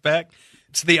 Comes back.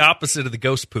 It's the opposite of the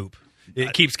ghost poop.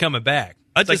 It keeps coming back.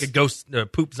 It's like a ghost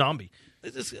poop zombie.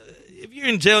 If you're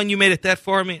in jail and you made it that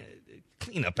far, I mean,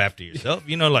 clean up after yourself.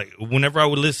 You know, like whenever I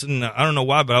would listen, I don't know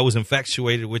why, but I was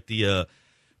infatuated with the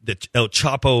El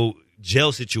Chapo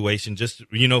jail situation, just,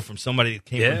 you know, from somebody that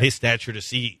came from his stature to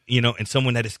see, you know, and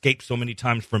someone that escaped so many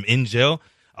times from in jail.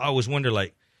 I always wonder,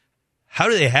 like, how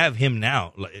do they have him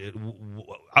now? Like,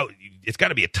 it's got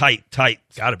to be a tight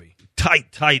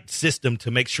system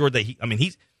to make sure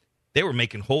that they were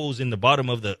making holes in the bottom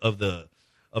of the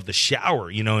shower,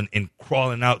 you know, and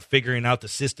crawling out, figuring out the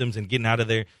systems and getting out of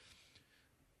there.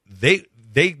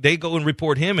 They go and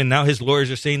report him, and now his lawyers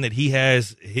are saying that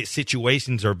his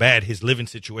situations are bad, his living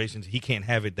situations. He can't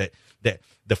have it, that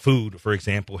the food, for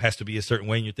example, has to be a certain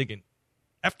way. And you're thinking,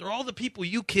 after all the people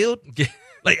you killed,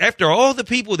 like after all the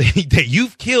people that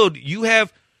you've killed, you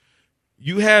have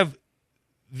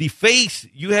the face,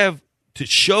 you have to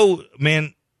show,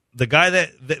 man, the guy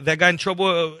that got in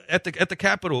trouble at the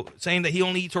Capitol saying that he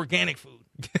only eats organic food.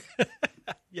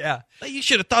 Yeah. Like, you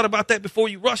should have thought about that before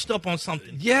you rushed up on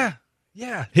something. Yeah.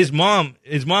 His mom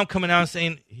coming out and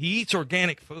saying he eats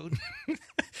organic food.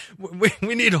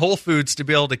 we need Whole Foods to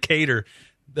be able to cater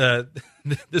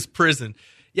this prison.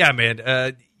 Yeah,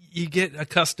 man. You get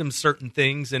accustomed to certain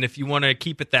things, and if you want to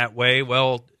keep it that way,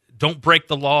 well, don't break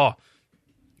the law.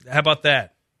 How about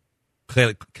that?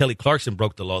 Kelly Clarkson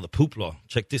broke the law, the poop law.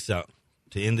 Check this out.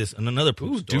 To end this on another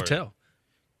poop story. Do tell.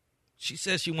 She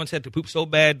says she once had to poop so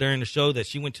bad during the show that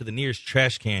she went to the nearest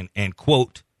trash can and,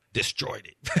 quote, destroyed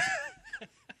it.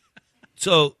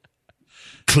 So,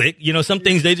 click. You know, some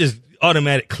things they just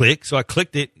automatic click. So I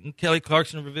clicked it, and Kelly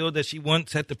Clarkson revealed that she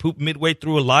once had to poop midway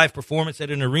through a live performance at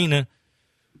an arena.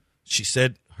 She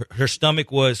said her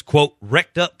stomach was, quote,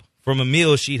 wrecked up from a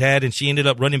meal she'd had, and she ended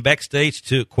up running backstage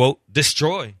to, quote,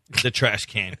 destroy the trash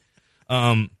can.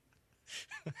 I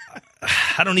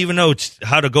don't even know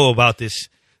how to go about this.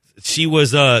 It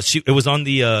was on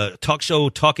the talk show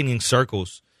Talking in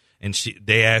Circles, and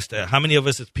they asked how many of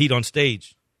us has peed on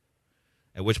stage.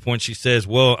 At which point she says,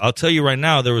 "Well, I'll tell you right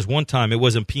now, there was one time it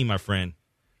wasn't pee, my friend.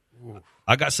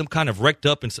 I got some kind of wrecked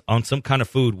up on some kind of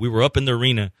food. We were up in the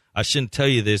arena. I shouldn't tell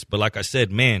you this, but like I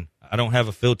said, man, I don't have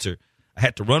a filter. I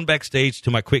had to run backstage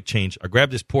to my quick change. I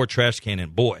grabbed this poor trash can,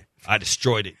 and boy, I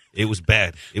destroyed it. It was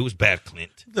bad. It was bad,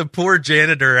 Clint." The poor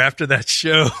janitor after that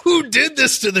show. Who did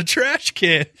this to the trash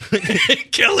can?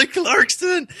 Kelly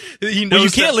Clarkson. Well, you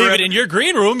can't leave it in your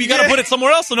green room. You got to put it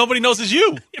somewhere else so nobody knows it's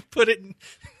you. Put it in.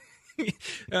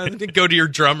 Go to your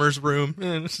drummer's room.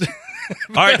 All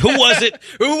right, who was it?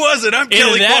 Who was it? I'm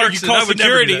Kelly Clarkson. You call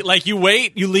security. Like, you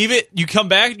wait, you leave it, you come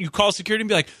back, you call security and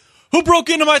be like, who broke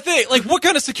into my thing? Like, what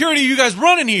kind of security are you guys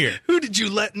running here? Who did you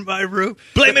let in my room?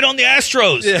 Blame it on the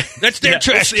Astros. Yeah. That's their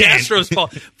trash can. The Astros'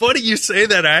 fault. Funny you say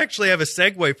that. I actually have a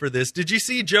segue for this. Did you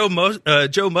see Joe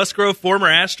Musgrove, former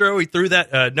Astro? He threw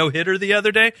that no-hitter the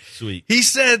other day. Sweet. He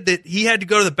said that he had to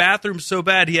go to the bathroom so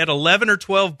bad. He had 11 or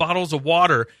 12 bottles of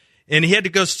water, and he had to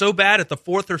go so bad at the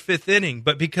 4th or 5th inning.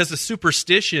 But because of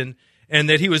superstition and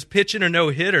that he was pitching a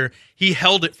no-hitter, he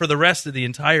held it for the rest of the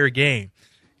entire game.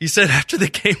 He said after the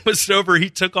game was over, he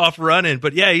took off running.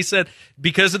 But, yeah, he said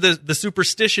because of the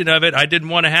superstition of it, I didn't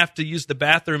want to have to use the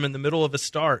bathroom in the middle of a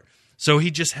start. So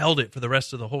he just held it for the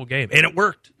rest of the whole game, and it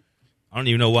worked. I don't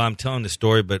even know why I'm telling this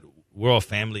story, but we're all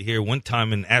family here. One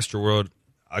time in Astroworld,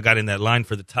 I got in that line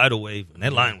for the tidal wave, and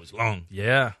that line was long.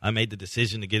 Yeah. I made the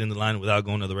decision to get in the line without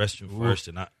going to the restroom first,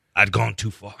 and I'd gone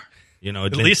too far. You know,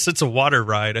 at least it's a water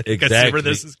ride. I think I see where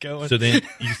this is going. So then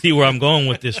you see where I'm going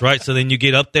with this, right? So then you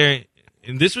get up there.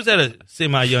 And this was at a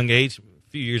semi-young age, a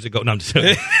few years ago. No, I'm just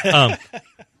kidding.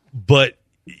 But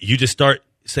you just start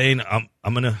saying, "I'm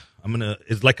gonna."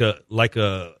 It's like a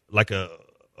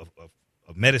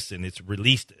medicine. It's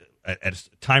released at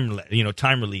time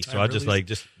release. So I just like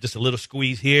just a little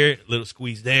squeeze here, a little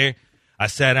squeeze there. I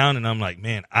sat down and I'm like,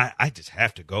 man, I just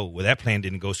have to go. Well, that plan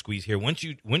didn't go squeeze here. Once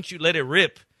you let it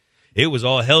rip, it was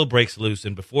all hell breaks loose,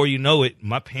 and before you know it,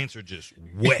 my pants are just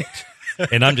wet.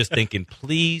 And I'm just thinking,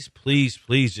 please, please,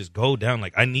 please, just go down.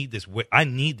 Like, I need this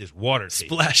water to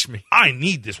splash me. I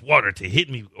need this water to hit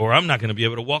me, or I'm not going to be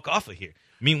able to walk off of here.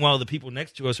 Meanwhile, the people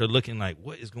next to us are looking like,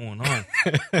 what is going on?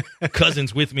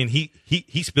 Cousin's with me, and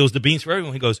he spills the beans for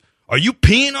everyone. He goes, are you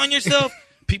peeing on yourself?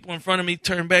 People in front of me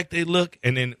turn back, they look,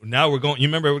 and then now we're going. You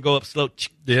remember we go up slow,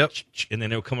 and then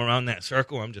they'll come around that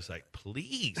circle. I'm just like,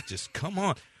 please, just come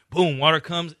on. Boom, water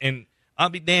comes, and I'll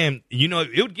be damned. You know,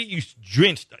 it would get you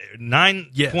drenched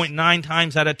 9.9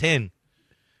 times out of 10.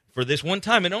 For this one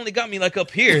time, it only got me like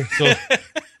up here, so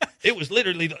it was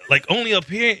literally like only up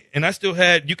here, and I still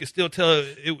had. You could still tell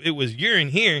it was urine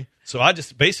here. So I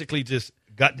just basically just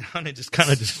got down and just kind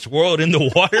of just swirled in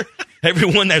the water.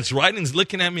 Everyone that's riding is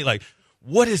looking at me like,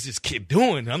 what is this kid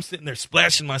doing? I'm sitting there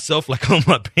splashing myself like on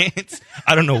my pants.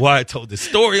 I don't know why I told this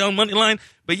story on Moneyline,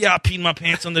 but yeah, I peed my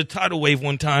pants on the tidal wave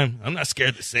one time. I'm not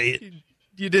scared to say it.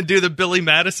 You didn't do the Billy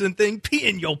Madison thing? Pee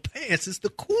in your pants is the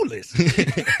coolest.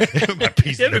 Everybody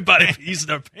pees in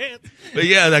their pants. But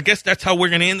yeah, I guess that's how we're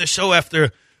going to end the show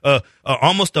after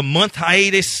almost a month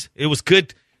hiatus. It was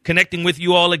good connecting with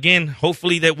you all again.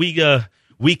 Hopefully that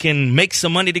we can make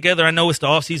some money together. I know it's the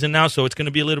off season now, so it's going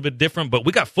to be a little bit different. But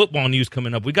we got football news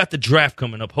coming up. We got the draft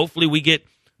coming up. Hopefully we get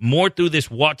more through this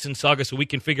Watson saga so we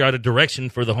can figure out a direction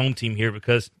for the home team here.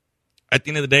 Because at the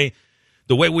end of the day,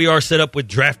 the way we are set up with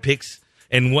draft picks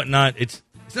and whatnot, it's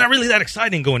not really that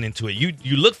exciting going into it.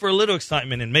 You look for a little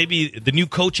excitement, and maybe the new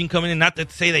coaching coming in, not to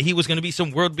say that he was going to be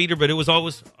some world beater, but it was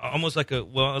always almost like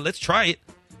let's try it.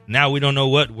 Now we don't know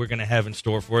what we're going to have in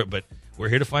store for it, but we're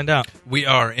here to find out. We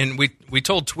are, and we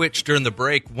told Twitch during the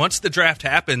break, once the draft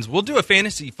happens, we'll do a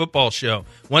fantasy football show.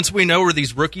 Once we know where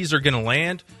these rookies are going to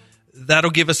land,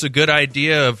 that'll give us a good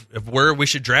idea of where we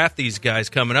should draft these guys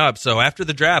coming up. So after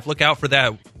the draft, look out for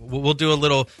that. We'll do a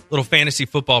little fantasy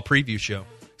football preview show.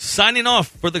 Signing off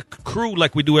for the crew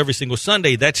like we do every single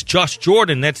Sunday. That's Josh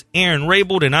Jordan. That's Aaron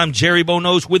Raybold. And I'm Jerry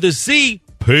Bonos with a Z.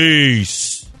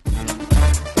 Peace.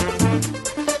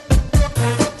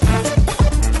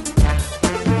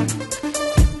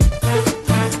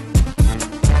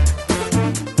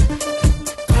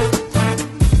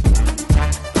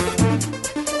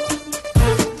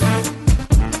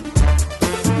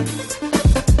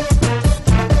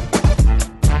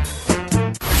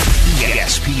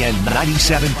 ESPN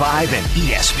 97.5 and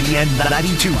ESPN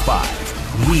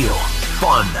 92.5. Real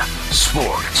fun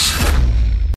sports.